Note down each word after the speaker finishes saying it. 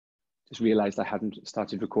Just realized I hadn't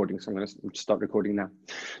started recording, so I'm going to start recording now.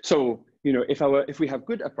 So, you know, if we have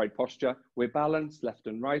good upright posture, we're balanced left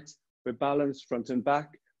and right, we're balanced front and back,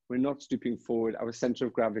 we're not stooping forward, our center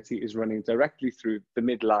of gravity is running directly through the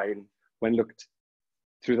midline when looked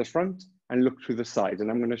through the front and look through the side.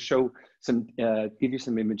 And I'm going to show some, give you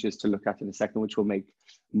some images to look at in a second, which will make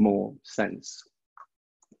more sense.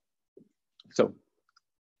 So,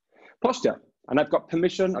 posture. And I've got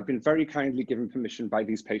permission, I've been very kindly given permission by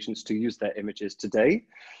these patients to use their images today.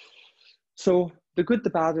 So, the good,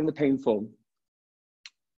 the bad, and the painful.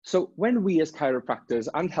 So when we as chiropractors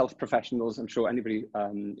and health professionals, I'm sure anybody,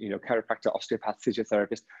 you know, chiropractor, osteopath,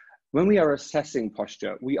 physiotherapist, when we are assessing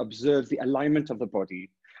posture, we observe the alignment of the body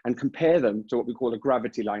and compare them to what we call a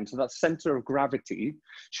gravity line. So that center of gravity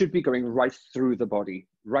should be going right through the body,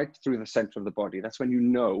 right through the center of the body. That's when you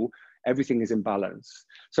know everything is in balance.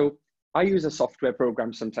 So I use a software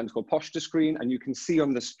program sometimes called Posture Screen, and you can see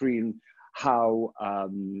on the screen how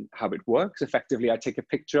it works. Effectively, I take a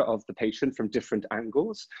picture of the patient from different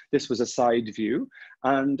angles. This was a side view.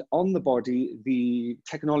 And on the body, the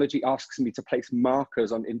technology asks me to place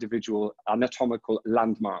markers on individual anatomical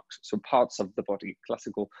landmarks, so parts of the body,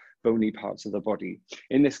 classical bony parts of the body.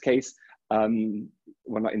 In this case, well,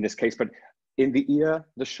 not in this case, but in the ear,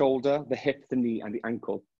 the shoulder, the hip, the knee, and the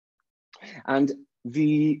ankle. And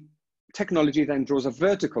the technology then draws a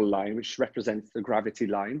vertical line, which represents the gravity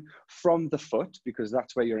line, from the foot, because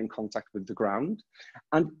that's where you're in contact with the ground.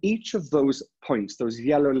 And each of those points, those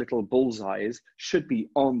yellow little bullseyes, should be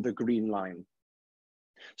on the green line.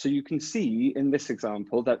 So you can see in this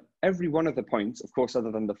example that every one of the points, of course,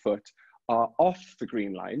 other than the foot, are off the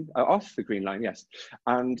green line, yes.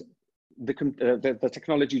 And the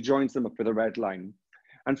technology joins them up with a red line.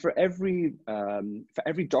 And for every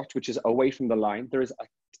dot which is away from the line, there is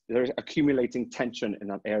accumulating tension in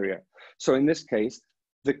that area. So in this case,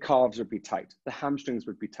 the calves would be tight, the hamstrings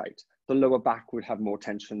would be tight, the lower back would have more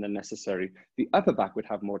tension than necessary, the upper back would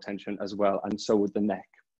have more tension as well, and so would the neck.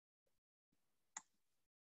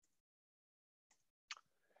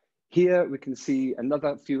 Here we can see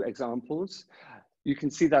another few examples. You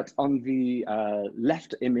can see that on the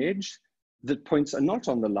left image, the points are not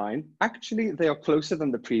on the line. Actually, they are closer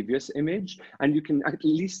than the previous image, and you can at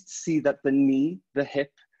least see that the knee, the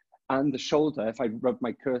hip, and the shoulder, if I rub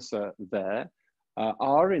my cursor there,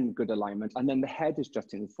 are in good alignment, and then the head is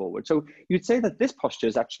jutting forward. So you'd say that this posture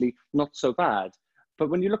is actually not so bad. But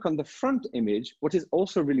when you look on the front image, what is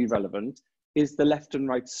also really relevant is the left and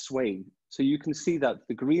right sway. So you can see that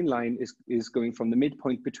the green line is going from the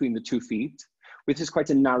midpoint between the 2 feet, which is quite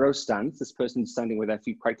a narrow stance. This person is standing with their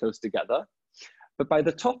feet quite close together. But by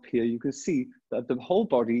the top here, you can see that the whole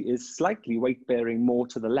body is slightly weight bearing more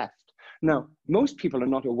to the left. Now, most people are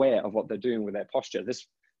not aware of what they're doing with their posture. This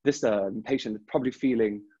patient is probably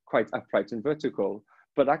feeling quite upright and vertical,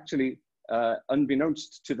 but actually,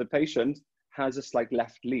 unbeknownst to the patient, has a slight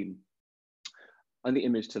left lean. On the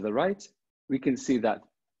image to the right, we can see that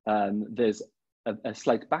there's a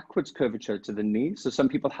slight backwards curvature to the knee. So some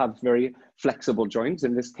people have very flexible joints.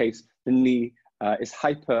 In this case, the knee is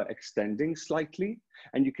hyper-extending slightly.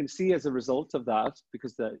 And you can see as a result of that,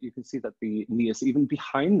 because you can see that the knee is even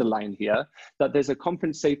behind the line here, that there's a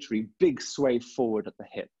compensatory big sway forward at the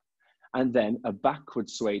hip, and then a backward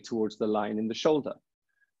sway towards the line in the shoulder.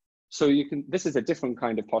 So this is a different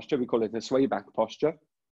kind of posture. We call it a sway back posture.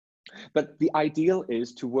 But the ideal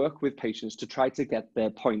is to work with patients to try to get their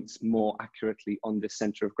points more accurately on this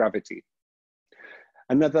center of gravity.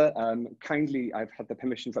 Another, kindly, I've had the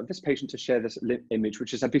permission from this patient to share this image,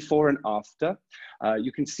 which is a before and after.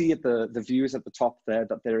 You can see at the views at the top there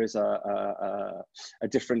that there is a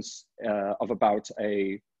difference of about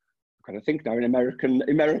I'm trying to think now, in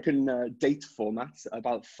American date formats,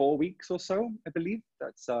 about 4 weeks or so, I believe.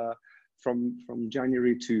 That's from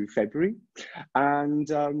January to February.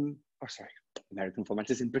 And, oh, sorry, American format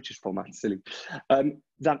is in British format, silly.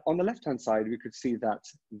 That on the left-hand side, we could see that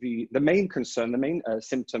the main concern, the main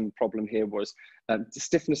symptom problem here was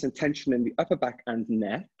stiffness and tension in the upper back and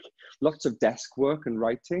neck, lots of desk work and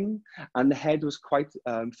writing, and the head was quite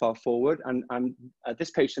far forward. And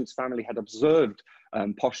this patient's family had observed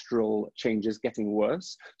postural changes getting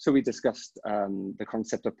worse. So we discussed the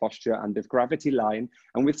concept of posture and the gravity line,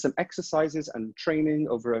 and with some exercises and training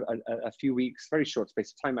over a few weeks, very short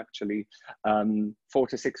space of time actually, 4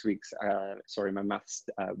 to 6 weeks, sorry, my maths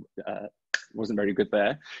wasn't very good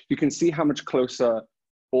there. You can see how much closer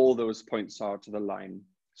all those points are to the line.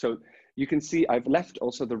 So you can see I've left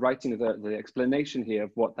also the writing of the explanation here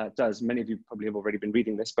of what that does. Many of you probably have already been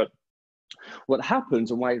reading this, but what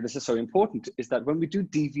happens and why this is so important is that when we do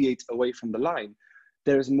deviate away from the line,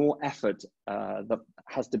 there is more effort that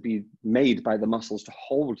has to be made by the muscles to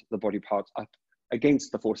hold the body parts up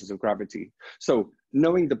against the forces of gravity. So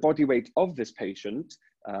knowing the body weight of this patient,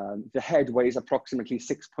 the head weighs approximately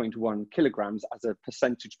 6.1 kilograms as a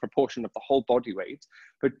percentage proportion of the whole body weight,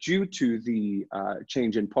 but due to the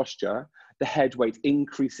change in posture, the head weight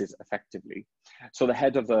increases effectively. So the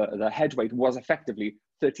head weight was effectively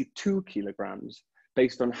 32 kilograms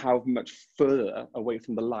based on how much further away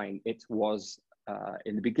from the line it was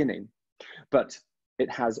in the beginning. But it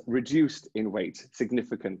has reduced in weight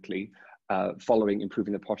significantly following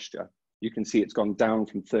improving the posture. You can see it's gone down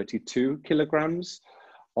from 32 kilograms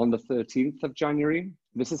on the 13th of January.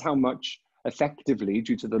 This is how much effectively,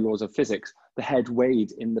 due to the laws of physics, the head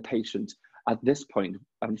weighed in the patient at this point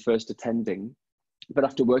first attending. But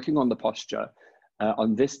after working on the posture,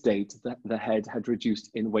 on this date, the head had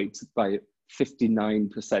reduced in weight by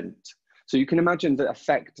 59%. So you can imagine the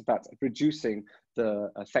effect that reducing the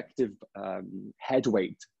effective head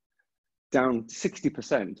weight down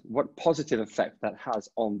 60%, what positive effect that has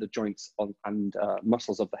on the joints and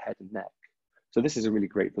muscles of the head and neck. So this is a really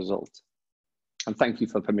great result. And thank you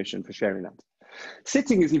for permission for sharing that.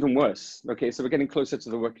 Sitting is even worse. Okay, so we're getting closer to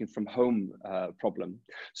the working from home problem.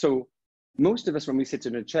 So most of us, when we sit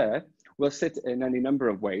in a chair, will sit in any number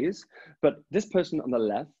of ways, but this person on the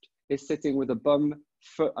left is sitting with a bum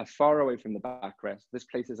far away from the backrest. This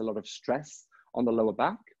places a lot of stress on the lower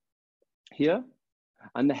back here,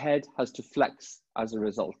 and the head has to flex as a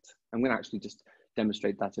result. I'm going to actually just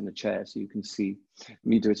demonstrate that in a chair so you can see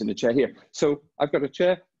me do it in a chair here. So I've got a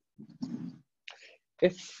chair.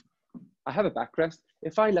 If I have a backrest,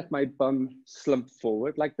 if I let my bum slump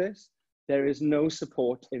forward like this, there is no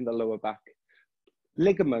support in the lower back.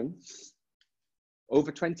 Ligaments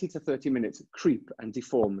over 20 to 30 minutes creep and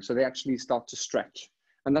deform, so they actually start to stretch.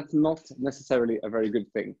 And that's not necessarily a very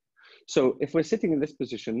good thing. So if we're sitting in this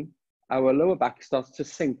position, our lower back starts to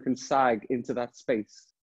sink and sag into that space,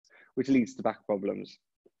 which leads to back problems.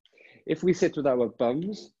 If we sit with our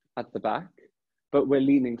bums at the back, but we're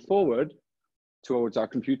leaning forward towards our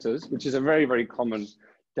computers, which is a very, very common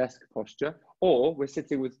desk posture, or we're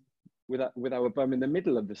sitting with our bum in the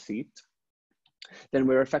middle of the seat, then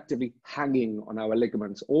we're effectively hanging on our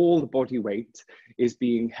ligaments. All the body weight is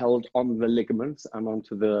being held on the ligaments and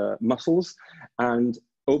onto the muscles. And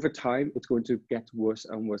over time, it's going to get worse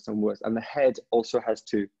and worse and worse. And the head also has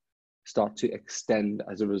to start to extend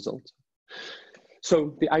as a result.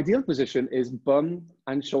 So the ideal position is bum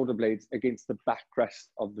and shoulder blades against the backrest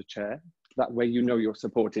of the chair. That way you know you're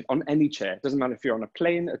supported on any chair. It doesn't matter if you're on a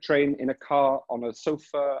plane, a train, in a car, on a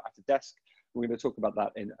sofa, at a desk. We're going to talk about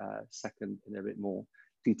that in a second in a bit more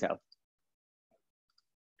detail.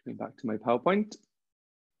 Going back to my PowerPoint.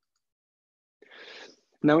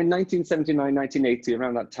 Now in 1979, 1980,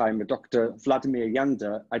 around that time, Dr. Vladimir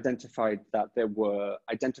Janda identified that there were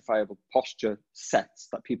identifiable posture sets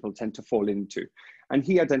that people tend to fall into. And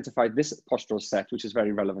he identified this postural set, which is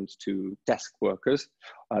very relevant to desk workers,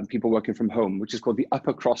 people working from home, which is called the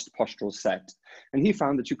upper crossed postural set. And he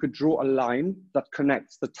found that you could draw a line that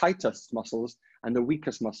connects the tightest muscles and the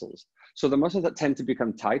weakest muscles. So the muscles that tend to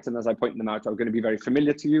become tight, and as I point them out, are going to be very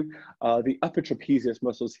familiar to you, the upper trapezius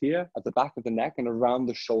muscles here at the back of the neck and around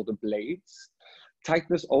the shoulder blades.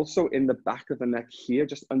 Tightness also in the back of the neck here,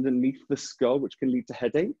 just underneath the skull, which can lead to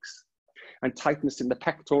headaches. And tightness in the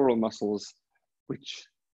pectoral muscles, which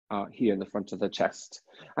are here in the front of the chest.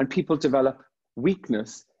 And people develop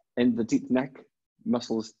weakness in the deep neck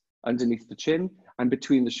muscles underneath the chin and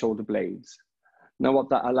between the shoulder blades. Now,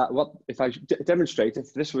 if I demonstrate,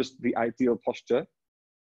 if this was the ideal posture,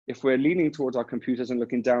 if we're leaning towards our computers and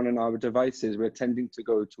looking down on our devices, we're tending to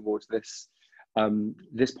go towards this,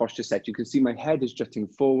 this posture set. You can see my head is jutting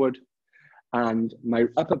forward and my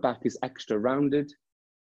upper back is extra rounded.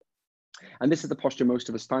 And this is the posture most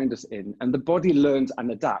of us find us in. And the body learns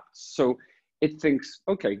and adapts. So it thinks,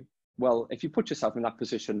 okay, well, if you put yourself in that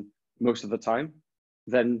position most of the time,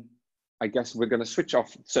 then I guess we're going to switch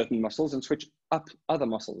off certain muscles and switch up other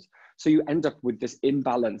muscles. So you end up with this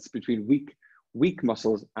imbalance between weak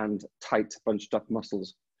muscles and tight, bunched up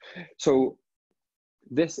muscles. So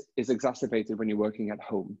this is exacerbated when you're working at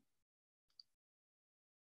home.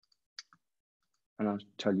 And I'll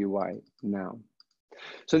tell you why now.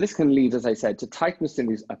 So this can lead, as I said, to tightness in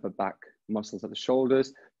these upper back muscles at the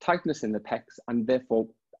shoulders, tightness in the pecs, and therefore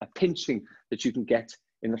a pinching that you can get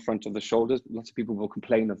in the front of the shoulders. Lots of people will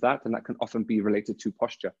complain of that, and that can often be related to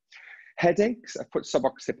posture. Headaches, I put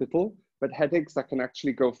suboccipital, but headaches that can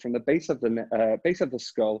actually go from the base of the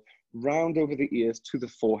skull round over the ears to the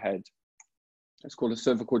forehead. It's called a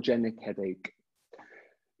cervicogenic headache.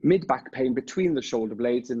 Mid-back pain between the shoulder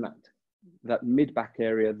blades in that that mid-back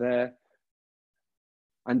area there,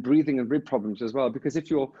 and breathing and rib problems as well, because if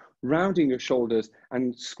you're rounding your shoulders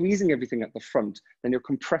and squeezing everything at the front, then you're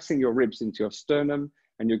compressing your ribs into your sternum,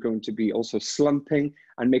 and you're going to be also slumping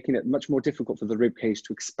and making it much more difficult for the rib cage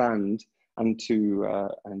to expand and to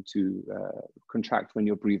contract when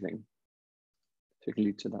you're breathing. So it can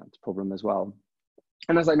lead to that problem as well.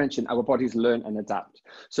 And as I mentioned, our bodies learn and adapt.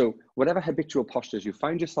 So whatever habitual postures you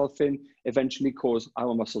find yourself in eventually cause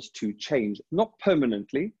our muscles to change, not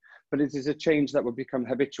permanently, but it is a change that will become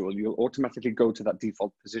habitual. You'll automatically go to that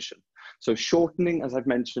default position. So shortening, as I've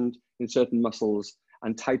mentioned, in certain muscles,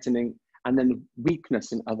 and tightening, and then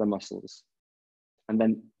weakness in other muscles. And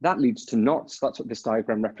then that leads to knots. That's what this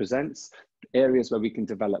diagram represents. Areas where we can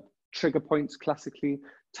develop trigger points classically,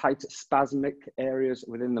 tight spasmic areas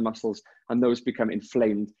within the muscles, and those become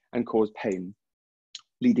inflamed and cause pain,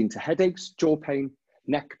 leading to headaches, jaw pain,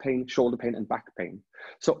 neck pain, shoulder pain, and back pain.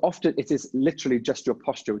 So often it is literally just your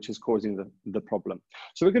posture which is causing the problem.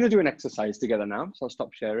 So we're going to do an exercise together now. So I'll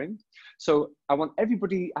stop sharing. So I want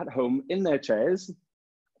everybody at home in their chairs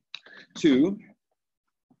to,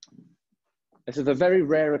 this is a very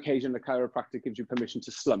rare occasion that chiropractic gives you permission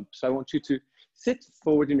to slump. So I want you to sit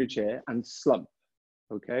forward in your chair and slump,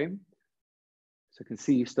 okay? So I can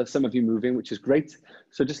see some of you moving, which is great.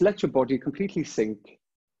 So just let your body completely sink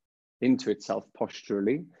into itself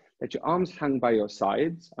posturally. Let your arms hang by your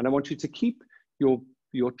sides. And I want you to keep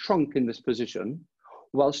your trunk in this position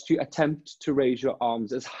whilst you attempt to raise your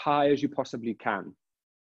arms as high as you possibly can.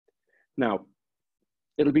 Now,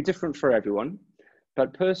 it'll be different for everyone,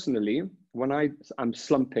 but personally, when I'm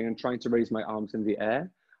slumping and trying to raise my arms in the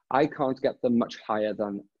air, I can't get them much higher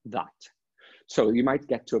than that. So you might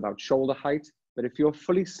get to about shoulder height, but if you're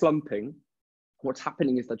fully slumping, what's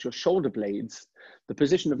happening is that your shoulder blades, the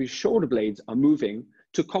position of your shoulder blades are moving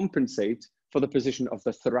to compensate for the position of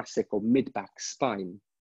the thoracic or mid-back spine.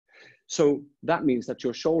 So that means that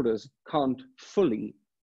your shoulders can't fully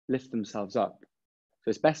lift themselves up. So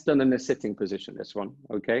it's best done in a sitting position, this one,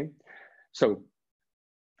 okay? So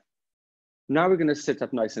now we're gonna sit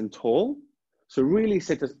up nice and tall. So really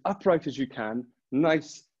sit as upright as you can,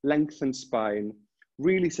 nice lengthened spine,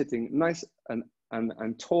 really sitting nice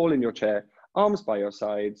and tall in your chair, arms by your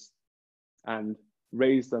sides, and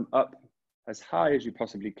raise them up as high as you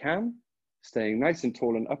possibly can, staying nice and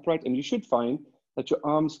tall and upright. And you should find that your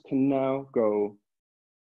arms can now go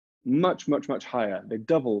much, much, much higher. They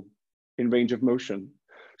double in range of motion.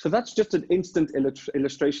 So that's just an instant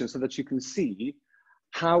illustration so that you can see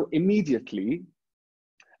how immediately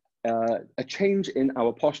a change in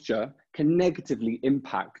our posture can negatively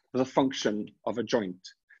impact the function of a joint.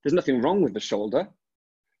 There's nothing wrong with the shoulder,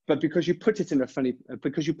 but because you put it in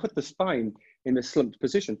because you put the spine in a slumped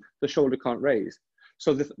position, the shoulder can't raise.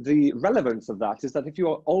 So the relevance of that is that if you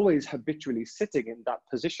are always habitually sitting in that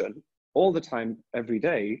position all the time, every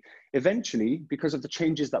day, eventually, because of the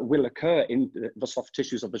changes that will occur in the soft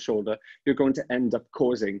tissues of the shoulder, you're going to end up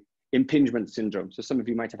causing impingement syndrome. So some of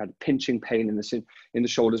you might have had pinching pain in the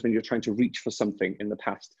shoulders when you're trying to reach for something in the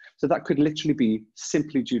past. So that could literally be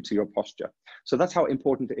simply due to your posture. So that's how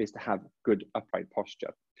important it is to have good upright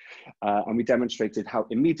posture. And we demonstrated how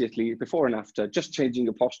immediately, before and after, just changing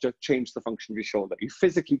your posture changed the function of your shoulder. You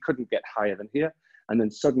physically couldn't get higher than here, and then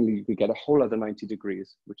suddenly we get a whole other 90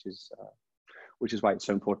 degrees, which is why it's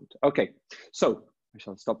so important. Okay, so I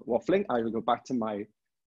shall stop waffling. I will go back to my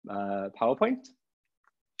PowerPoint.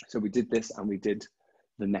 So we did this and we did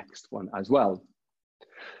the next one as well.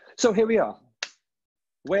 So here we are.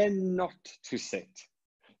 Where not to sit.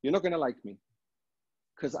 You're not going to like me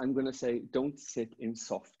because I'm going to say don't sit in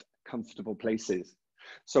soft, comfortable places.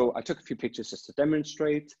 So I took a few pictures just to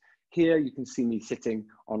demonstrate. Here you can see me sitting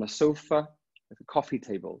on a sofa with a coffee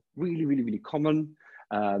table. Really, really, really common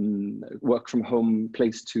work from home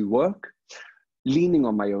place to work. Leaning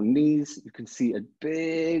on my own knees. You can see a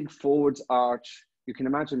big forwards arch. You can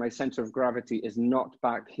imagine my center of gravity is not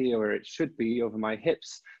back here where it should be over my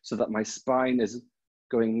hips, so that my spine is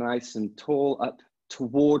going nice and tall up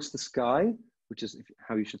towards the sky, which is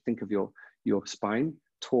how you should think of your spine,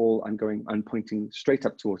 tall and pointing straight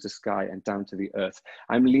up towards the sky and down to the earth.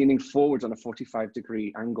 I'm leaning forward on a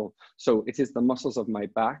 45-degree angle. So it is the muscles of my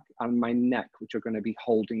back and my neck, which are going to be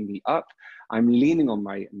holding me up. I'm leaning on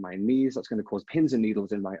my knees. That's going to cause pins and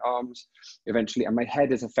needles in my arms eventually. And my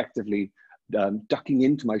head is effectively ducking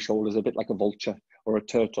into my shoulders a bit like a vulture or a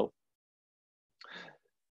turtle.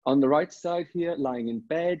 On the right side here, lying in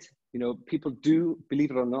bed, you know, people do,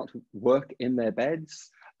 believe it or not, work in their beds.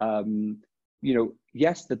 You know,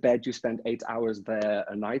 yes, the bed, you spend 8 hours there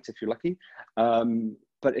a night if you're lucky.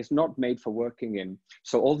 but it's not made for working in.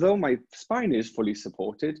 So although my spine is fully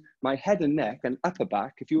supported, my head and neck and upper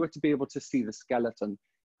back, if you were to be able to see the skeleton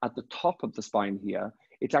at the top of the spine here,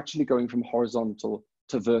 it's actually going from horizontal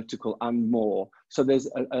to vertical and more. So there's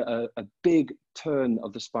a big turn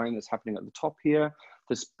of the spine that's happening at the top here.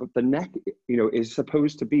 The neck, you know, is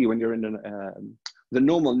supposed to be, when you're in the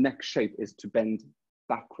normal neck shape is to bend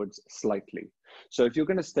backwards slightly. So if you're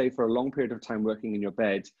going to stay for a long period of time working in your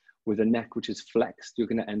bed with a neck which is flexed, you're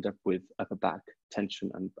going to end up with upper back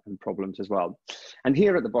tension and problems as well. And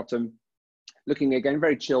here at the bottom, looking again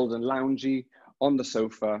very chilled and loungy on the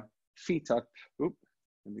sofa, feet up. Oop,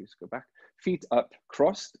 let me just go back. Feet up,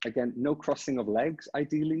 crossed. Again, no crossing of legs,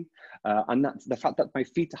 ideally. And that's the fact that my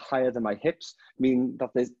feet are higher than my hips mean that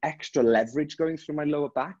there's extra leverage going through my lower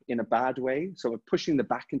back in a bad way. So we're pushing the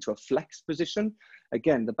back into a flexed position.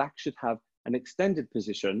 Again, the back should have an extended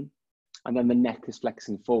position, and then the neck is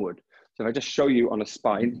flexing forward. So if I just show you on a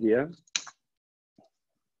spine here,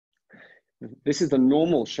 this is the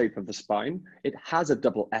normal shape of the spine. It has a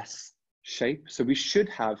double S shape. So we should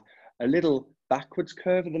have a little backwards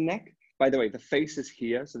curve of the neck. By the way, the face is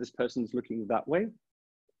here, so this person's looking that way.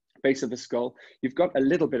 Base of the skull. You've got a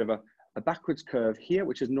little bit of a backwards curve here,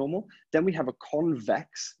 which is normal. Then we have a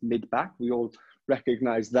convex mid-back. We all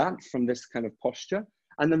recognize that from this kind of posture.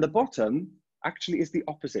 And then the bottom actually is the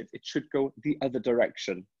opposite. It should go the other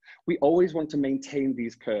direction. We always want to maintain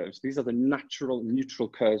these curves. These are the natural, neutral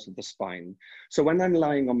curves of the spine. So when I'm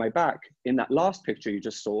lying on my back, in that last picture you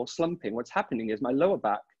just saw, slumping, what's happening is my lower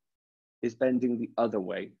back is bending the other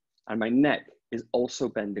way, and my neck is also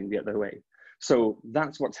bending the other way. So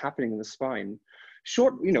that's what's happening in the spine.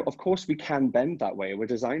 Short, you know, of course we can bend that way. We're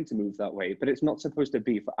designed to move that way, but it's not supposed to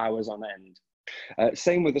be for hours on end.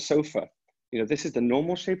 Same with the sofa. You know, this is the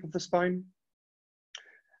normal shape of the spine.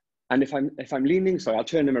 And if I'm leaning, sorry, I'll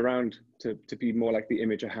turn them around to be more like the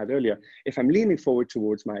image I had earlier. If I'm leaning forward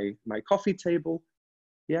towards my coffee table,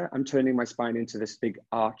 yeah, I'm turning my spine into this big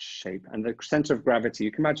arch shape. And the center of gravity,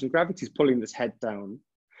 you can imagine gravity is pulling this head down,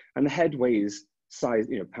 and the head weighs size,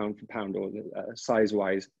 you know, pound for pound or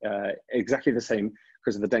size-wise, exactly the same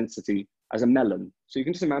because of the density as a melon. So you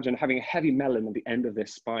can just imagine having a heavy melon at the end of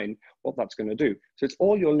this spine, what that's going to do. So it's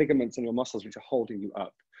all your ligaments and your muscles which are holding you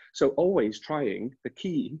up. So always trying, the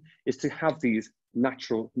key is to have these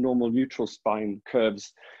natural, normal, neutral spine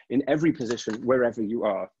curves in every position, wherever you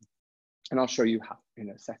are. And I'll show you how in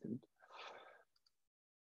a second.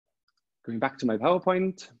 Going back to my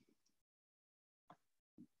PowerPoint.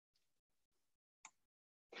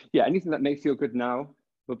 Yeah, anything that may feel good now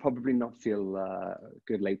will probably not feel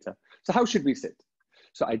good later. So how should we sit?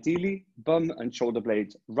 So ideally, bum and shoulder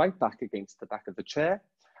blades right back against the back of the chair,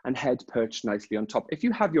 and head perched nicely on top. If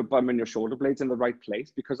you have your bum and your shoulder blades in the right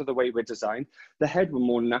place, because of the way we're designed, the head will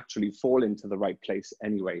more naturally fall into the right place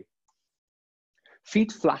anyway.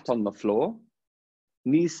 Feet flat on the floor,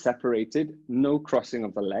 knees separated, no crossing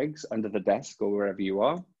of the legs under the desk or wherever you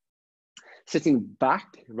are. Sitting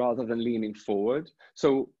back rather than leaning forward.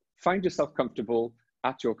 So find yourself comfortable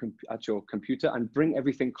at your computer and bring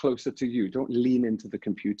everything closer to you. Don't lean into the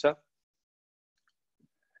computer.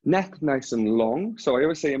 Neck nice and long. So I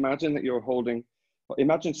always say, imagine that you're holding,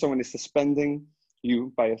 imagine someone is suspending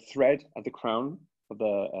you by a thread at the crown of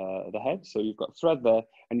the head. So you've got thread there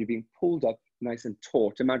and you're being pulled up nice and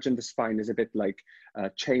taut. Imagine the spine is a bit like a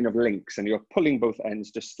chain of links and you're pulling both ends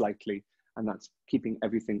just slightly, and that's keeping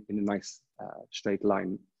everything in a nice straight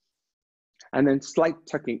line. And then slight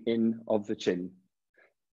tucking in of the chin.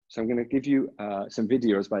 So I'm going to give you some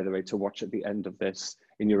videos, by the way, to watch at the end of this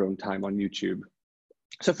in your own time on YouTube.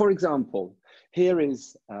 So for example, here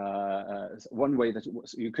is one way that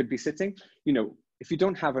you could be sitting. You know, if you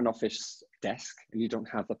don't have an office desk and you don't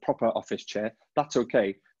have the proper office chair, that's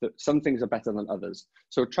okay. Some things are better than others.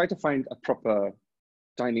 So try to find a proper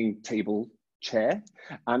dining table chair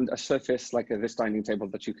and a surface like this dining table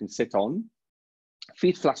that you can sit on.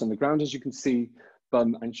 Feet flat on the ground, as you can see,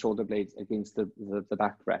 bum and shoulder blades against the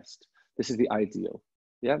backrest. This is the ideal.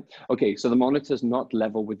 Yeah. Okay. So the monitor's not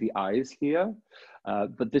level with the eyes here,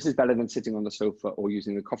 but this is better than sitting on the sofa or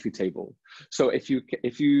using a coffee table. So if you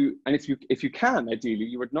can, ideally,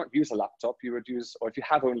 you would not use a laptop. You would use, or if you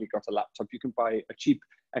have only got a laptop, you can buy a cheap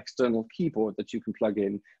external keyboard that you can plug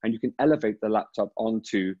in, and you can elevate the laptop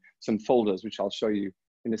onto some folders, which I'll show you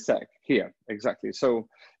in a sec. Here, exactly. So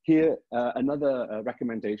here, another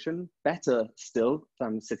recommendation, better still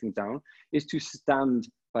than sitting down, is to stand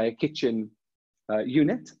by a kitchen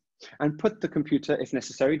unit and put the computer, if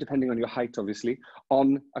necessary, depending on your height, obviously,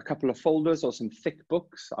 on a couple of folders or some thick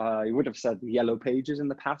books. I would have said yellow pages in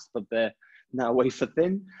the past, but they're now wafer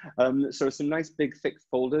thin. So some nice big thick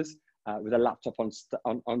folders, with a laptop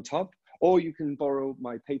on top, or you can borrow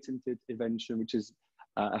my patented invention, which is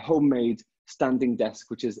a homemade standing desk,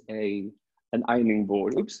 which is an ironing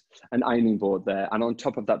board, an ironing board there. And on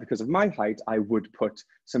top of that, because of my height, I would put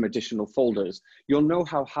some additional folders. You'll know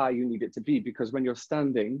how high you need it to be, because when you're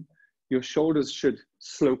standing, your shoulders should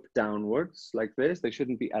slope downwards like this. They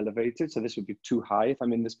shouldn't be elevated. So this would be too high if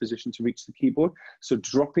I'm in this position to reach the keyboard. So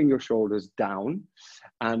dropping your shoulders down,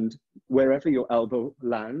 and wherever your elbow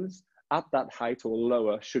lands, at that height or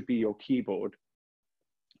lower should be your keyboard.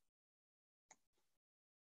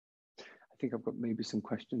 I think I've got maybe some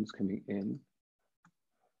questions coming in.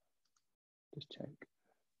 Just check.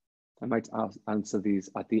 I might answer these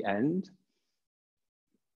at the end.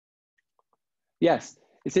 Yes,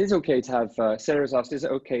 it is okay to have, Sarah's asked, is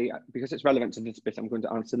it okay, because it's relevant to this bit I'm going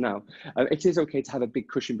to answer now. It is okay to have a big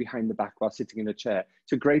cushion behind the back while sitting in a chair.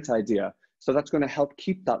 It's a great idea. So that's going to help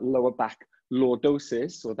keep that lower back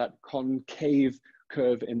lordosis, or that concave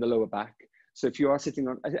curve in the lower back. So if you are sitting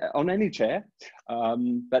on any chair,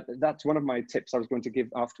 but that's one of my tips I was going to give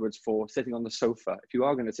afterwards for sitting on the sofa. If you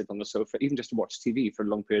are going to sit on the sofa, even just to watch TV for a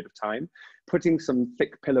long period of time, putting some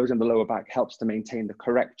thick pillows in the lower back helps to maintain the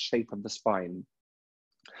correct shape of the spine.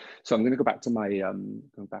 So I'm going to go back to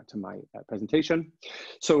my presentation.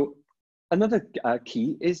 So another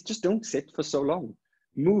key is just don't sit for so long.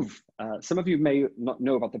 Move. Some of you may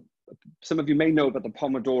know about the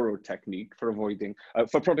Pomodoro technique for avoiding,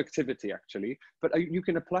 for productivity actually, but you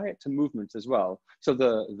can apply it to movement as well. So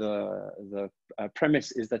the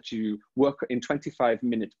premise is that you work in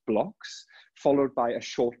 25-minute blocks followed by a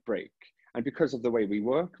short break. And because of the way we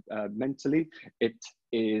work mentally, it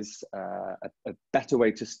is a better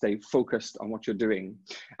way to stay focused on what you're doing.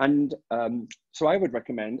 And so I would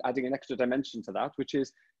recommend adding an extra dimension to that, which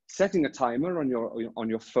is setting a timer on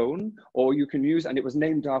your phone, or you can use, and it was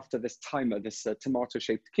named after this timer, this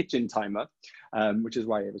tomato-shaped kitchen timer, which is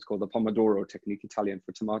why it was called the Pomodoro technique, Italian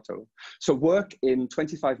for tomato. So work in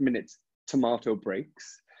 25-minute tomato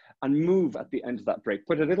breaks and move at the end of that break.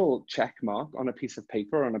 Put a little check mark on a piece of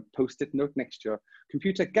paper, on a Post-it note next to your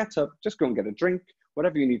computer, get up, just go and get a drink,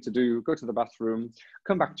 whatever you need to do, go to the bathroom,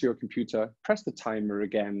 come back to your computer, press the timer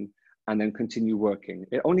again, and then continue working.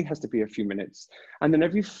 It only has to be a few minutes. And then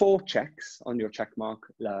every 4 checks on your check mark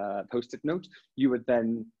Post-it note, you would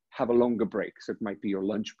then have a longer break. So it might be your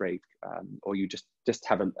lunch break, or you just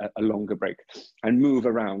have a longer break and move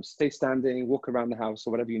around, stay standing, walk around the house,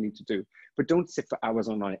 or whatever you need to do. But don't sit for hours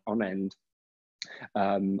on end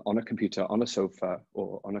on a computer, on a sofa,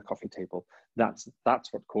 or on a coffee table. That's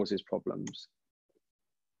what causes problems.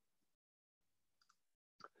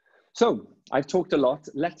 So I've talked a lot.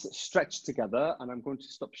 Let's stretch together, and I'm going to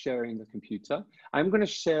stop sharing the computer. I'm going to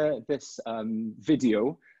share this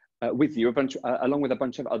video with you, along with a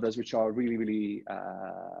bunch of others, which are really, really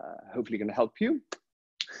hopefully going to help you.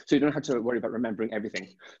 So you don't have to worry about remembering everything.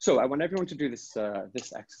 So I want everyone to do this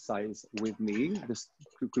this exercise with me, this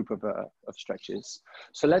group of stretches.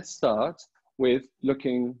 So let's start with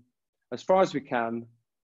looking as far as we can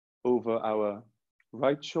over our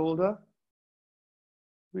right shoulder.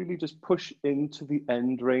 Really just push into the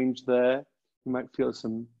end range there. You might feel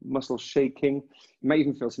some muscle shaking. You might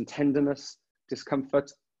even feel some tenderness,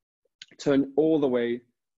 discomfort. Turn all the way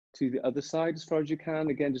to the other side as far as you can.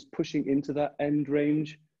 Again, just pushing into that end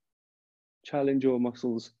range. Challenge your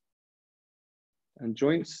muscles and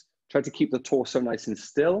joints. Try to keep the torso nice and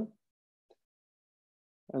still.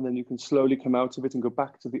 And then you can slowly come out of it and go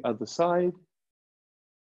back to the other side.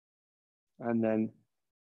 And then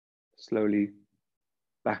slowly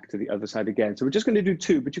back to the other side again. So we're just going to do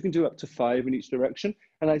 2, but you can do up to 5 in each direction.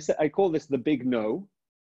 And I call this the big no,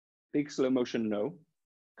 big slow motion no.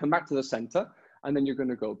 Come back to the center, and then you're going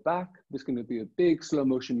to go back. There's going to be a big slow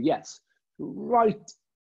motion yes, right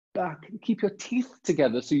back. Keep your teeth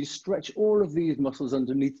together so you stretch all of these muscles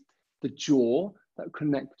underneath the jaw that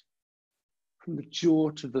connect from the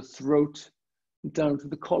jaw to the throat, down to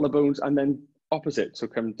the collarbones, and then opposite. So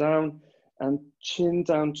come down and chin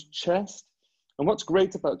down to chest. And what's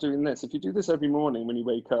great about doing this, if you do this every morning when you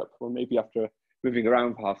wake up, or maybe after moving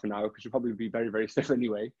around for half an hour, because you'll probably be very, very stiff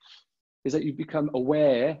anyway, is that you become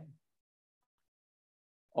aware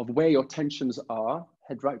of where your tensions are.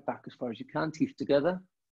 Head right back as far as you can, teeth together,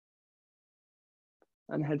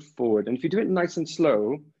 and head forward. And if you do it nice and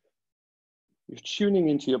slow, you're tuning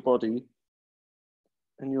into your body,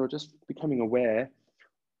 and you're just becoming aware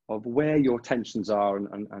of where your tensions are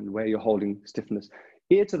and where you're holding stiffness.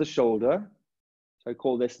 Ear to the shoulder. So I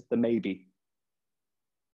call this the maybe.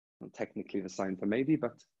 Not technically the sign for maybe,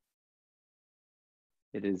 but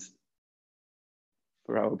it is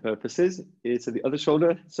for our purposes. Ear to the other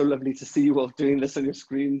shoulder. So lovely to see you all doing this on your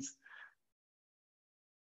screens.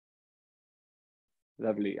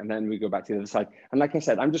 Lovely. And then we go back to the other side. And like I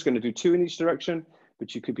said, I'm just going to do 2 in each direction,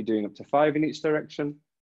 but you could be doing up to 5 in each direction.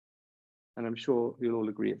 And I'm sure you'll all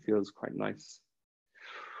agree it feels quite nice.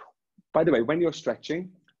 By the way, when you're stretching,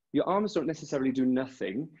 your arms don't necessarily do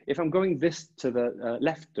nothing. If I'm going this to the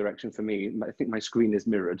left direction for me, I think my screen is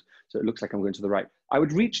mirrored, so it looks like I'm going to the right. I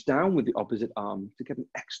would reach down with the opposite arm to get an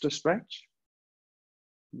extra stretch.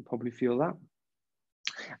 You probably feel that.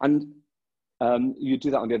 And you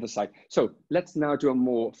do that on the other side. So let's now do a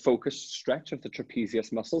more focused stretch of the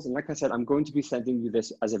trapezius muscles. And like I said, I'm going to be sending you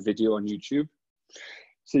this as a video on YouTube.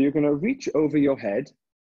 So you're going to reach over your head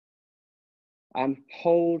and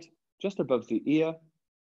hold just above the ear.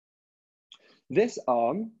 This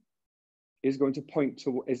arm is going to point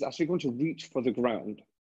to, is actually going to reach for the ground.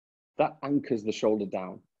 That anchors the shoulder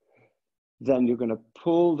down. Then you're going to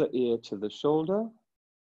pull the ear to the shoulder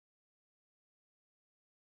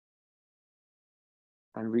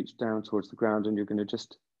and reach down towards the ground, and you're going to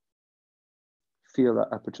just feel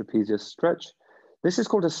that upper trapezius stretch. This is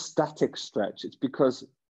called a static stretch. It's because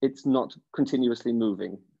it's not continuously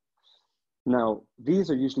moving. Now, these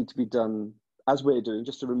are usually to be done, as we're doing,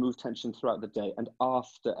 just to remove tension throughout the day and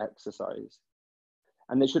after exercise.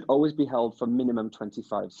 And they should always be held for minimum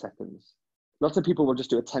 25 seconds. Lots of people will just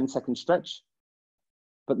do a 10-second stretch,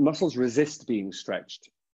 but muscles resist being stretched.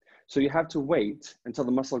 So you have to wait until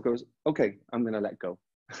the muscle goes, okay, I'm going to let go.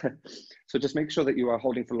 So just make sure that you are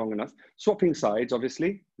holding for long enough. Swapping sides,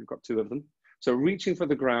 obviously, we've got 2 of them. So reaching for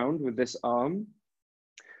the ground with this arm,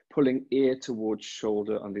 pulling ear towards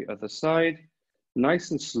shoulder on the other side,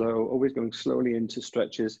 nice and slow, always going slowly into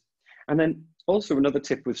stretches. And then also another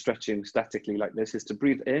tip with stretching statically like this is to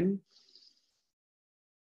breathe in,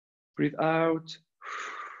 breathe out,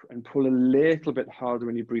 and pull a little bit harder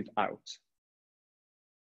when you breathe out.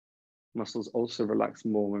 Muscles also relax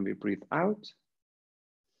more when we breathe out.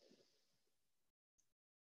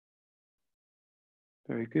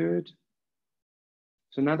 Very good.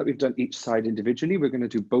 So now that we've done each side individually, we're going to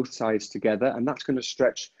do both sides together, and that's going to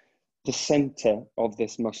stretch the center of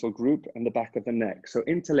this muscle group and the back of the neck. So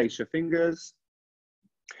interlace your fingers.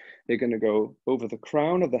 They're going to go over the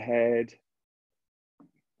crown of the head.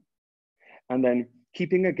 And then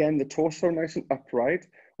keeping again the torso nice and upright,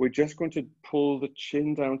 we're just going to pull the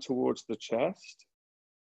chin down towards the chest.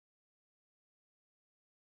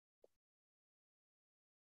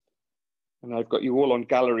 And I've got you all on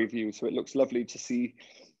gallery view, so it looks lovely to see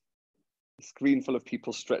a screen full of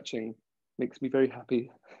people stretching. Makes me very happy.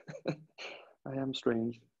 I am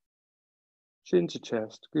strange. Chin to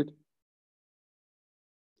chest, good.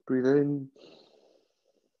 Breathe in,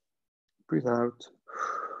 breathe out.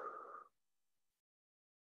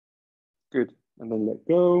 Good, and then let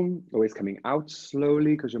go. Always coming out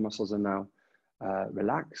slowly because your muscles are now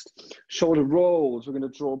relaxed. Shoulder rolls, we're gonna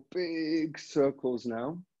draw big circles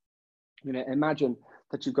now. You know, imagine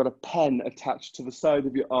that you've got a pen attached to the side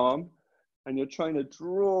of your arm and you're trying to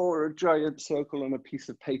draw a giant circle on a piece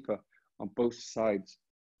of paper on both sides.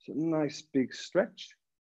 So nice big stretch.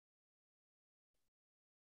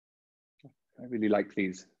 I really like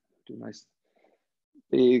these. Do nice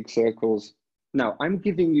big circles. Now I'm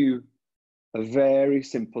giving you a very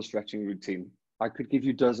simple stretching routine. I could give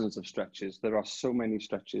you dozens of stretches. There are so many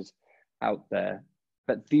stretches out there,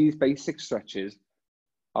 but these basic stretches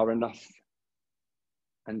are enough,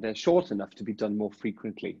 and they're short enough to be done more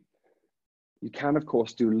frequently. You can, of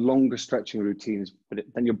course, do longer stretching routines, but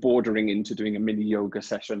then you're bordering into doing a mini yoga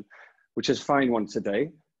session, which is fine once a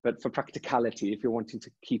day. But for practicality, if you're wanting to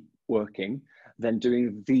keep working, then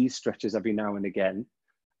doing these stretches every now and again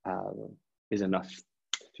is enough.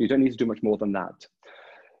 So you don't need to do much more than that.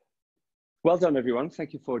 Well done, everyone.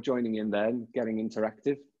 Thank you for joining in there and getting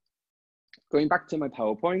interactive. Going back to my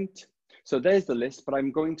PowerPoint. So there's the list, but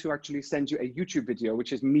I'm going to actually send you a YouTube video,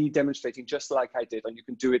 which is me demonstrating just like I did, and you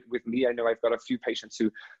can do it with me. I know I've got a few patients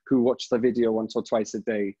who watch the video once or twice a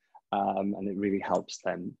day, and it really helps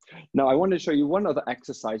them. Now, I want to show you one other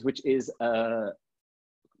exercise, which is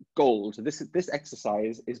gold. This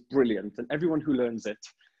exercise is brilliant, and everyone who learns it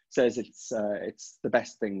says it's the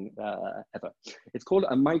best thing ever. It's called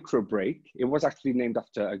a micro break. It was actually named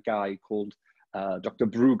after a guy called Dr.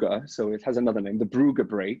 Brugger, so it has another name, the Brugger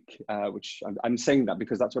break, which I'm saying that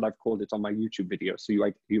because that's what I've called it on my YouTube video, so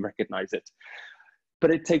you recognize it.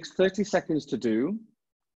 But it takes 30 seconds to do,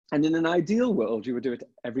 and in an ideal world, you would do it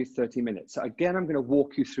every 30 minutes. So again, I'm going to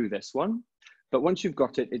walk you through this one, but once you've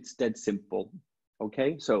got it, it's dead simple.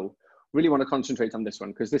 Okay, so really want to concentrate on this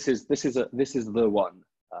one because this is the one.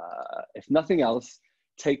 If nothing else,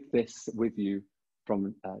 take this with you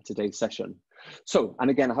from today's session. So,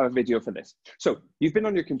 and again, I have a video for this. So you've been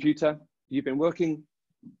on your computer, you've been working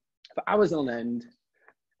for hours on end,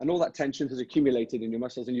 And all that tension has accumulated in your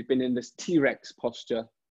muscles, and you've been in this T-Rex posture.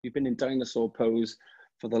 You've been in dinosaur pose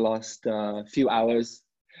for the last few hours.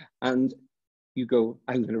 And you go,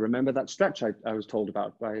 I'm going to remember that stretch I was told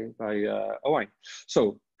about by Owain.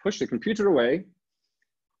 So push the computer away.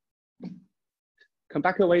 Come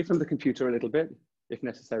back away from the computer a little bit, if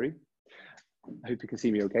necessary. I hope you can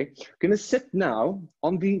see me okay. I'm going to sit now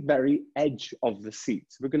on the very edge of the seat.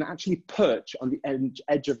 We're going to actually perch on the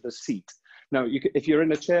edge of the seat. Now, if you're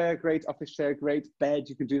in a chair, great, office chair, great, bed,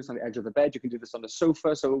 you can do this on the edge of the bed, you can do this on the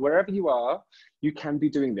sofa. So wherever you are, you can be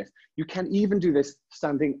doing this. You can even do this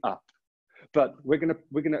standing up. But we're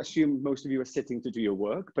gonna assume most of you are sitting to do your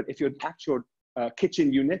work. But if you're at your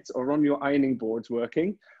kitchen unit or on your ironing boards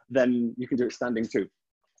working, then you can do it standing too.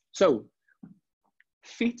 So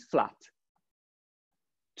feet flat.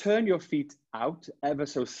 Turn your feet out ever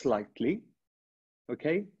so slightly,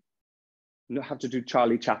 okay? You don't have to do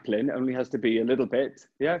Charlie Chaplin, it only has to be a little bit,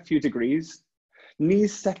 yeah, a few degrees.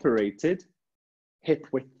 Knees separated, hip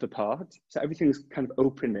width apart, so everything's kind of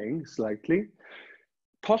opening slightly.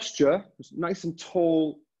 Posture, nice and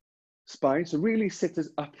tall spine, so really sit as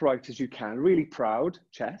upright as you can, really proud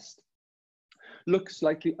chest. Look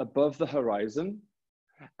slightly above the horizon.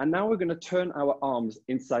 And now we're going to turn our arms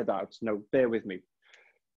inside out. Now, bear with me.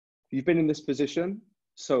 You've been in this position,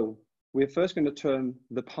 so we're first going to turn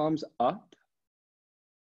the palms up.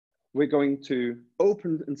 We're going to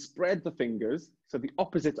open and spread the fingers, so the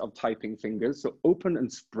opposite of typing fingers, so open and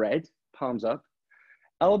spread, palms up.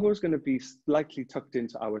 Elbows going to be slightly tucked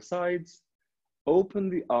into our sides. Open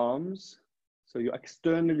the arms, so you're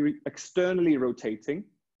externally rotating.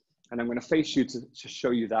 And I'm going to face you to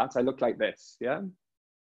show you that. I look like this, yeah?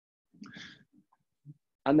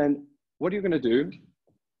 And then what you're going to do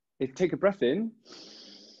is take a breath in,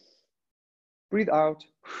 breathe out,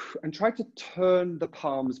 and try to turn the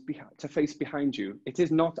palms to face behind you. It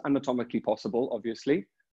is not anatomically possible, obviously,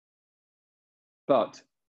 but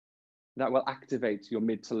that will activate your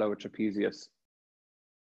mid to lower trapezius.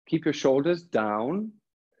 Keep your shoulders down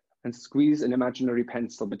and squeeze an imaginary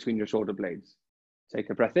pencil between your shoulder blades.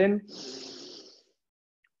 Take a breath in,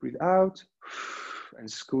 breathe out, and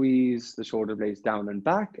squeeze the shoulder blades down and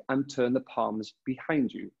back, and turn the palms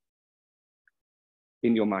behind you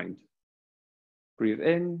in your mind. Breathe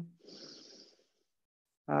in,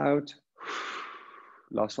 out,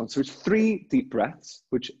 last one. So it's 3 deep breaths,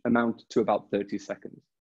 which amount to about 30 seconds.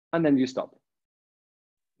 And then you stop.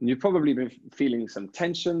 And you've probably been feeling some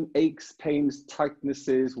tension, aches, pains,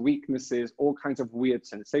 tightnesses, weaknesses, all kinds of weird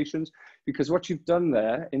sensations, because what you've done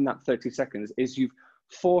there in that 30 seconds is you've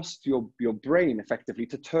forced your brain effectively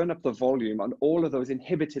to turn up the volume on all of those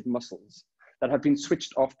inhibited muscles that have been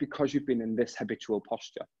switched off because you've been in this habitual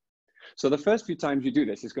posture. So the first few times you do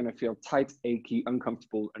this is going to feel tight, achy,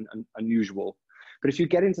 uncomfortable, and unusual. But if you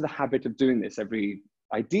get into the habit of doing this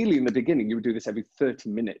ideally in the beginning, you would do this every 30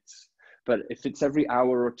 minutes. But if it's every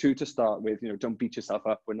hour or 2 to start with, don't beat yourself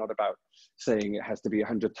up. We're not about saying it has to be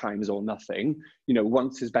 100 times or nothing.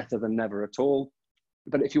 Once is better than never at all.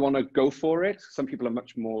 But if you want to go for it, some people are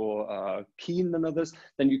much more keen than others,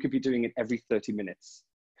 then you could be doing it every 30 minutes.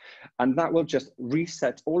 And that will just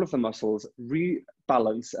reset all of the muscles,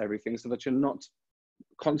 rebalance everything so that you're not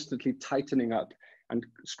constantly tightening up and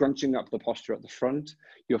scrunching up the posture at the front.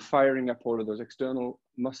 You're firing up all of those external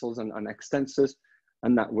muscles and extensors,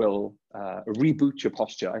 and that will reboot your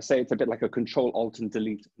posture. I say it's a bit like a Control, Alt, and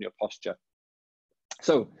Delete in your posture.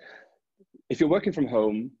 So if you're working from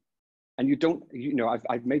home and you don't,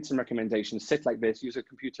 I've made some recommendations, sit like this, use a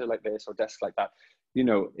computer like this or desk like that.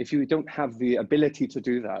 If you don't have the ability to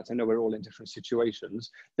do that, I know we're all in different situations,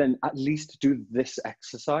 then at least do this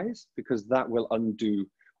exercise, because that will undo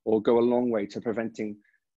or go a long way to preventing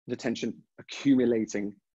the tension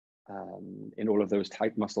accumulating in all of those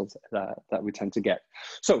tight muscles that we tend to get.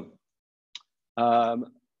 So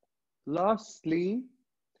lastly,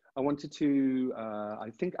 I wanted to,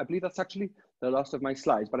 I believe that's actually the last of my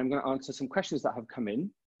slides, but I'm going to answer some questions that have come in.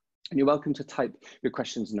 And you're welcome to type your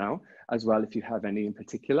questions now as well if you have any in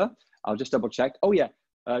particular. I'll just double check. Oh yeah,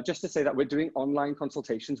 just to say that we're doing online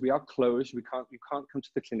consultations. We are closed. You can't come to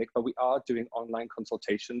the clinic, but we are doing online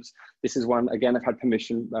consultations. This is one, again, I've had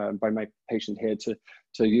permission by my patient here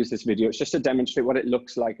to use this video. It's just to demonstrate what it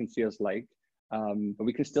looks like and feels like. But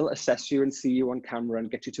we can still assess you and see you on camera and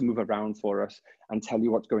get you to move around for us and tell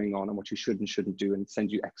you what's going on and what you should and shouldn't do and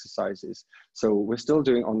send you exercises. So we're still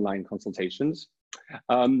doing online consultations.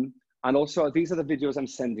 And also, these are the videos I'm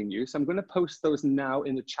sending you. So I'm going to post those now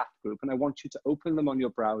in the chat group, and I want you to open them on your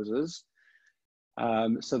browsers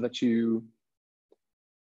so that you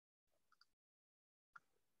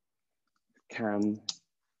can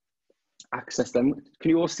access them. Can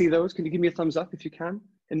you all see those? Can you give me a thumbs up if you can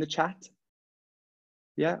in the chat?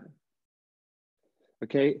 Yeah.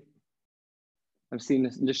 Okay. I'm seeing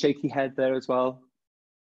the shaky head there as well.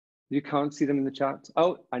 You can't see them in the chat.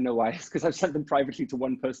 Oh, I know why. It's because I've sent them privately to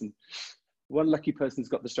one person. One lucky person's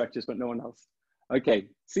got the stretches, but no one else. Okay.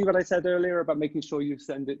 See what I said earlier about making sure you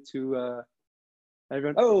send it to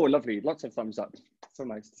everyone? Oh, lovely. Lots of thumbs up. So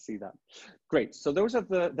nice to see that. Great. So those are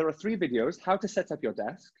there are 3 videos: how to set up your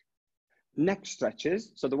desk, neck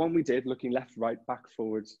stretches. So the one we did, looking left, right, back,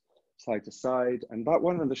 forwards, side to side, and that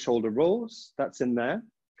one, and the shoulder rolls, that's in there.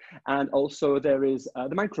 And also there is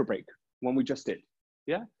the micro break, one we just did.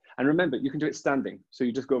 Yeah. And remember, you can do it standing. So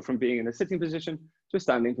you just go from being in a sitting position to a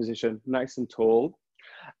standing position, nice and tall.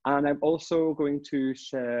 And I'm also going to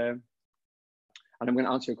share, and I'm going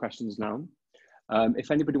to answer your questions now.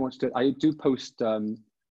 If anybody wants to, I do post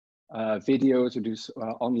videos or do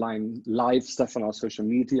online live stuff on our social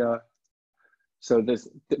media. So there's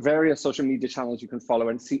various social media channels you can follow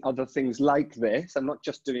and see other things like this. I'm not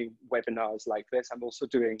just doing webinars like this. I'm also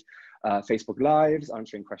doing Facebook Lives,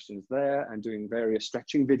 answering questions there, and doing various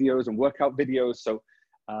stretching videos and workout videos. So,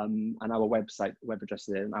 and our website, web address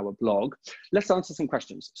there, and our blog. Let's answer some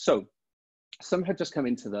questions. So some had just come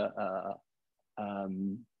into the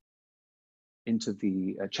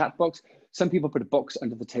chat box. Some people put a box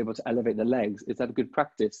under the table to elevate the legs. Is that a good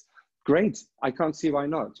practice? Great. I can't see why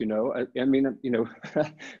not. You know, I mean, you know,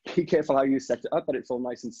 be careful how you set it up, but it's all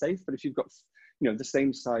nice and safe. But if you've got, you know, the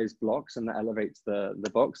same size blocks and that elevates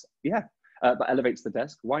the box, yeah, but elevates the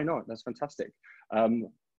desk, why not? That's fantastic.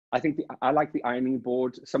 I think I like the ironing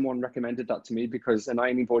board. Someone recommended that to me because an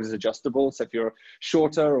ironing board is adjustable. So if you're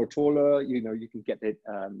shorter or taller, you know, you can get it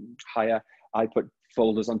higher. I put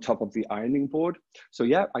folders on top of the ironing board. So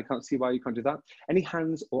yeah, I can't see why you can't do that. Any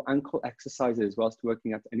hands or ankle exercises whilst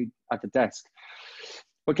working at the desk?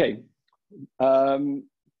 Okay,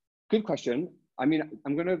 good question. I mean,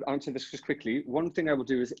 I'm going to answer this just quickly. One thing I will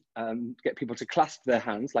do is get people to clasp their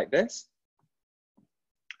hands like this.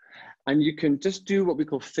 And you can just do what we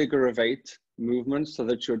call figure of 8 movements, so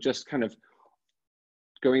that you're just kind of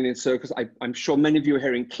going in circles. I'm sure many of you are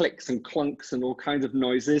hearing clicks and clunks and all kinds of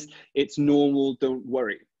noises. It's normal, don't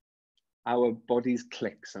worry. Our bodies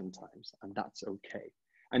click sometimes, and that's okay.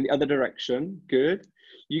 And the other direction, good.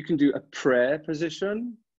 You can do a prayer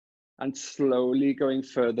position and slowly going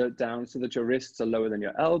further down so that your wrists are lower than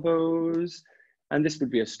your elbows. And this would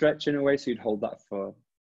be a stretch in a way, so you'd hold that for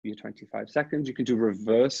your 25 seconds. You can do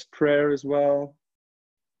reverse prayer as well.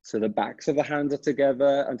 So the backs of the hands are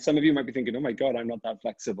together. And some of you might be thinking, oh my God, I'm not that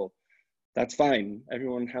flexible. That's fine.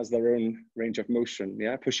 Everyone has their own range of motion.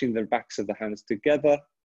 Yeah, pushing the backs of the hands together.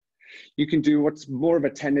 You can do what's more of a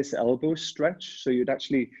tennis elbow stretch. So you'd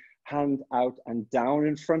actually hand out and down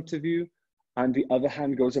in front of you, and the other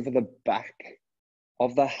hand goes over the back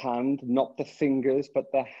of the hand, not the fingers, but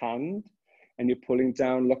the hand. And you're pulling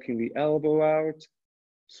down, locking the elbow out.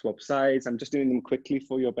 Swap sides. I'm just doing them quickly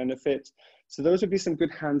for your benefit. So those would be some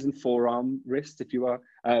good hands and forearm wrist if you are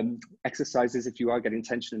exercises if you are getting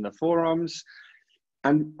tension in the forearms.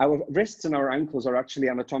 And our wrists and our ankles are actually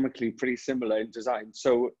anatomically pretty similar in design.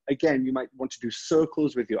 So again, you might want to do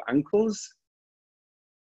circles with your ankles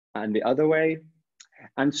and the other way,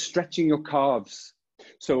 and stretching your calves.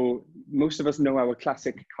 So most of us know our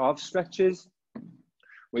classic calf stretches,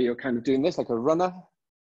 where you're kind of doing this like a runner.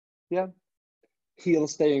 Yeah. Heel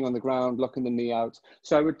staying on the ground, locking the knee out.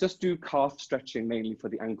 So I would just do calf stretching mainly for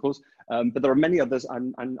the ankles, but there are many others,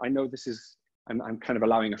 and I know this is, I'm kind of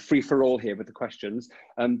allowing a free-for-all here with the questions,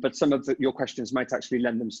 but some of your questions might actually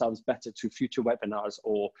lend themselves better to future webinars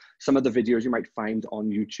or some of the videos you might find on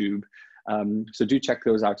YouTube. So do check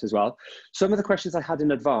those out as well. Some of the questions I had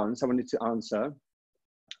in advance I wanted to answer.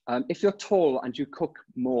 If you're tall and you cook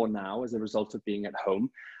more now as a result of being at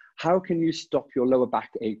home, how can you stop your lower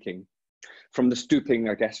back aching? From the stooping,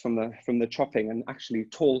 I guess, from the chopping. And actually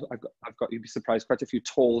tall, I've got, you'd be surprised, quite a few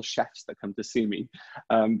tall chefs that come to see me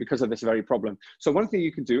because of this very problem. So one thing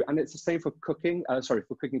you can do, and it's the same for cooking,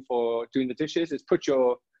 for doing the dishes, is put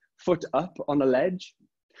your foot up on a ledge.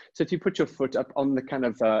 So if you put your foot up on the kind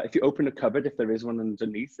of, if you open a cupboard, if there is one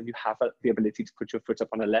underneath, and you have the ability to put your foot up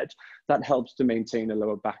on a ledge, that helps to maintain a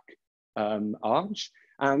lower back arch.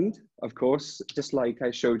 And of course, just like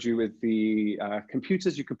I showed you with the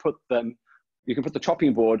computers, you can put the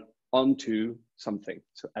chopping board onto something,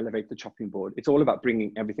 so elevate the chopping board. It's all about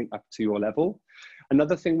bringing everything up to your level.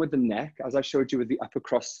 Another thing with the neck, as I showed you with the upper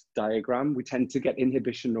cross diagram, we tend to get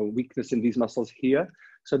inhibition or weakness in these muscles here.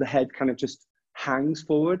 So the head kind of just hangs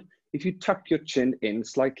forward. If you tuck your chin in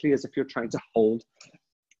slightly as if you're trying to hold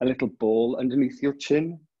a little ball underneath your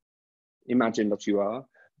chin, imagine that you are.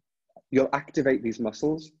 you'll activate these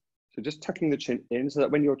muscles. So just tucking the chin in so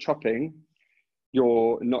that when you're chopping,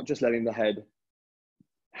 you're not just letting the head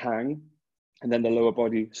hang and then the lower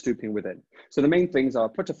body stooping with it. So the main things are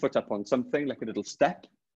put a foot up on something like a little step.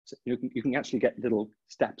 So you can actually get little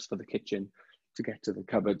steps for the kitchen to get to the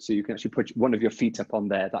cupboard. So you can actually put one of your feet up on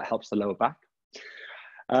there. That helps the lower back.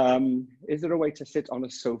 Is there a way to sit on a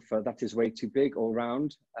sofa that is way too big or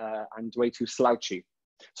round and way too slouchy?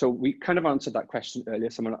 So we kind of answered that question earlier.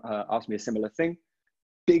 Someone asked me a similar thing.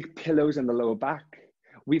 Big pillows in the lower back.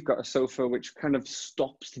 We've got a sofa which kind of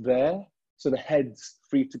stops there. So the head's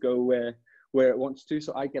free to go where it wants to.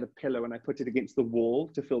 So I get a pillow and I put it against the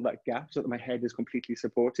wall to fill that gap so that my head is completely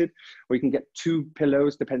supported. Or you can get 2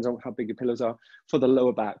 pillows, depends on how big your pillows are, for the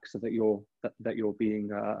lower back so that you're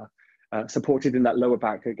being supported in that lower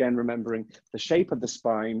back. Again, remembering the shape of the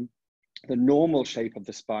spine, the normal shape of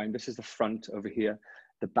the spine. This is the front over here,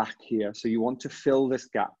 the back here. So you want to fill this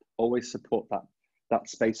gap, always support that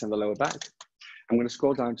space in the lower back. I'm going to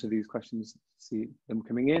scroll down to these questions, see them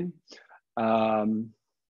coming in.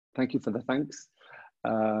 Thank you for the thanks.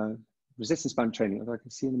 Resistance band training, although I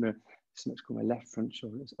can see in the mirror, so much called my left front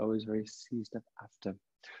shoulder is always very seized up after.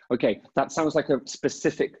 Okay, that sounds like a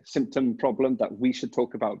specific symptom problem that we should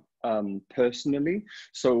talk about personally.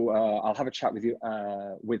 So I'll have a chat with you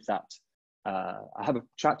with that. I'll have a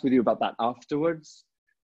chat with you about that afterwards.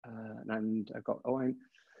 And I've got Owain,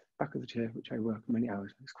 back of the chair, which I work many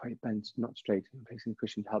hours. It's quite bent, not straight. I'm placing the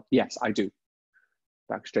cushion to help. Yes, I do.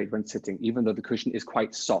 Back straight when sitting, even though the cushion is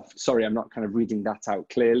quite soft. Sorry, I'm not kind of reading that out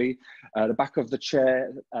clearly. The back of the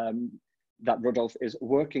chair that Rodolphe is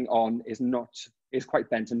working on is quite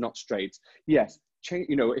bent and not straight. Yes,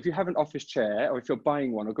 you know, if you have an office chair or if you're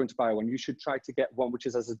buying one or going to buy one, you should try to get one which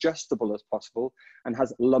is as adjustable as possible and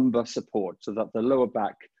has lumbar support so that the lower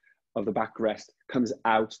back of the backrest comes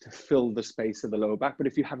out to fill the space of the lower back. But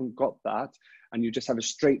if you haven't got that and you just have a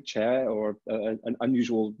straight chair or an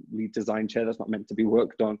unusually designed chair that's not meant to be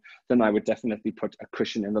worked on, then I would definitely put a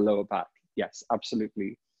cushion in the lower back. Yes,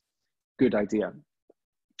 absolutely. Good idea.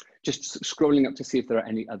 Just scrolling up to see if there are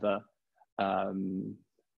any other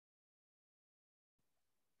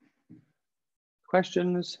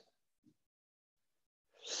questions.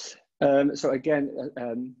 So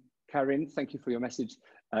again, Karin, thank you for your message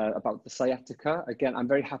about the sciatica. Again, I'm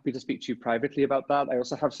very happy to speak to you privately about that. I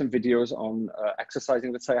also have some videos on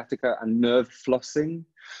exercising with sciatica and nerve flossing.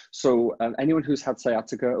 So anyone who's had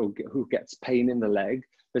sciatica or who gets pain in the leg,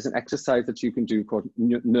 there's an exercise that you can do called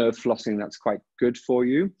nerve flossing that's quite good for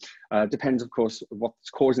you. Depends, of course, what's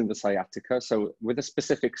causing the sciatica. So with a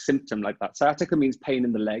specific symptom like that, sciatica means pain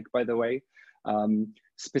in the leg, by the way.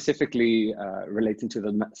 Specifically relating to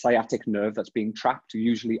the sciatic nerve that's being trapped,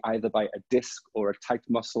 usually either by a disc or a tight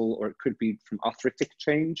muscle, or it could be from arthritic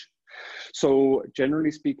change. So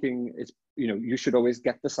generally speaking, you should always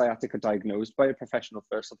get the sciatica diagnosed by a professional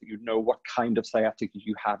first so that you know what kind of sciatica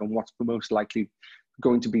you have and what's most likely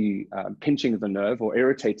going to be pinching the nerve or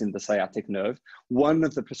irritating the sciatic nerve. One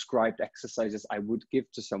of the prescribed exercises I would give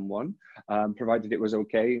to someone, provided it was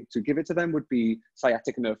okay to give it to them, would be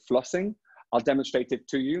sciatic nerve flossing. I'll demonstrate it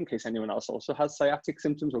to you in case anyone else also has sciatic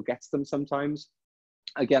symptoms or gets them sometimes.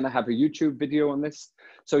 Again, I have a YouTube video on this.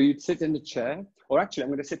 So you'd sit in the chair, or actually I'm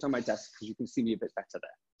going to sit on my desk because you can see me a bit better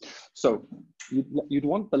there. So you'd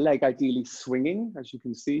want the leg ideally swinging, as you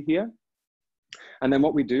can see here. And then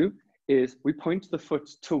what we do is we point the foot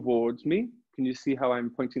towards me. Can you see how I'm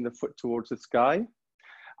pointing the foot towards the sky?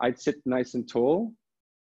 I'd sit nice and tall.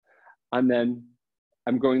 And then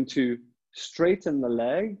I'm going to straighten the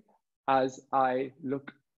leg as I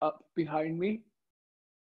look up behind me.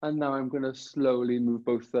 And now I'm going to slowly move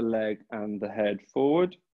both the leg and the head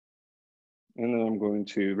forward. And then I'm going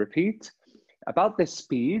to repeat about this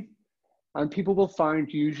speed. And people will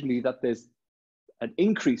find usually that there's an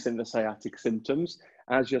increase in the sciatic symptoms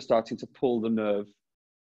as you're starting to pull the nerve.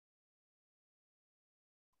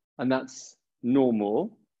 And that's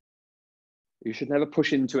normal. You should never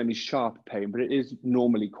push into any sharp pain, but it is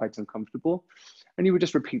normally quite uncomfortable. And you would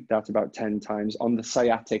just repeat that about 10 times on the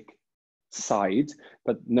sciatic side,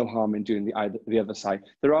 but no harm in doing the other side.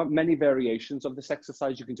 There are many variations of this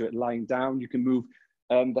exercise. You can do it lying down. You can move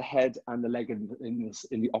the head and the leg in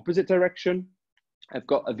the opposite direction. I've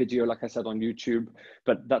got a video, like I said, on YouTube,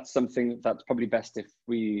 but that's something that's probably best if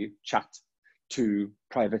we chat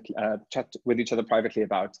with each other privately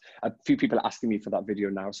about. A few people are asking me for that video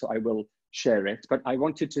now, so I will share it. But I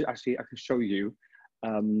wanted to actually, I can show you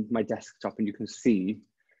my desktop, and you can see,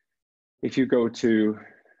 if you go to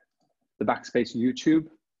the Backspace YouTube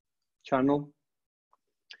channel,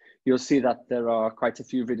 you'll see that there are quite a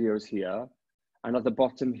few videos here. And at the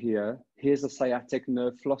bottom here, here's a sciatic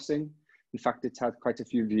nerve flossing. In fact, it's had quite a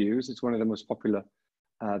few views. It's one of the most popular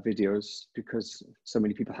videos because so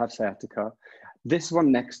many people have sciatica. This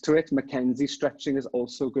one next to it, Mackenzie stretching, is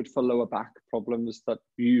also good for lower back problems that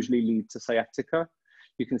usually lead to sciatica.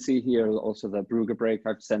 You can see here also the Brugger break.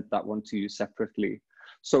 I've sent that one to you separately.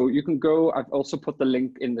 So you can go, I've also put the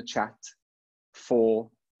link in the chat for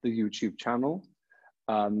the YouTube channel.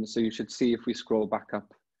 So you should see if we scroll back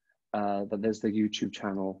up that there's the YouTube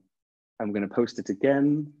channel. I'm going to post it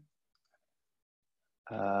again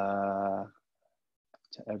to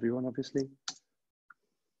everyone, obviously.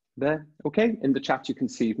 There, okay. In the chat, you can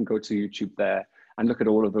see, you can go to YouTube there and look at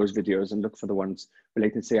all of those videos and look for the ones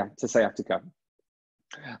related to sciatica.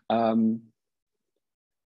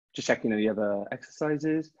 Just checking any other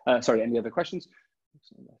exercises. Sorry, any other questions?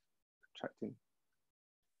 Contracting.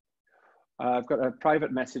 I've got a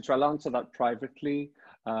private message. I'll answer that privately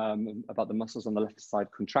about the muscles on the left side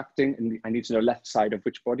contracting, and I need to know left side of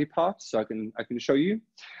which body part, so I can show you.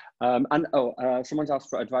 Someone's asked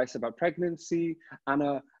for advice about pregnancy.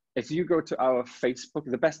 Anna, if you go to our Facebook,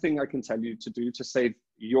 the best thing I can tell you to do to save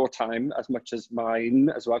your time as much as mine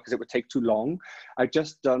as well, because it would take too long. I've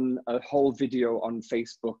just done a whole video on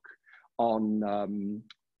Facebook on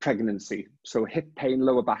pregnancy. So hip pain,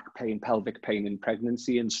 lower back pain, pelvic pain in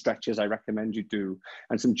pregnancy, and stretches I recommend you do,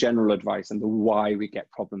 and some general advice and the why we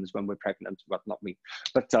get problems when we're pregnant. Well, not me,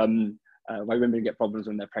 but why women get problems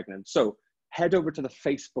when they're pregnant. So head over to the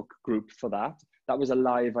Facebook group for that. That was a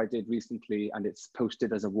live I did recently, and it's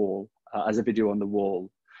posted as a wall, as a video on the wall.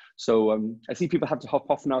 So I see people have to hop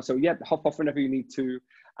off now. So yeah, hop off whenever you need to.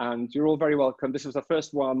 And you're all very welcome. This was the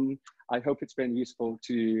first one. I hope it's been useful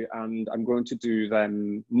to you, and I'm going to do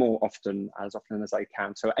them more often as I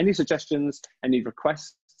can. So any suggestions, any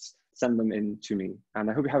requests, send them in to me. And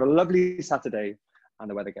I hope you have a lovely Saturday and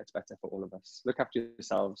the weather gets better for all of us. Look after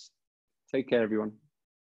yourselves. Take care, everyone.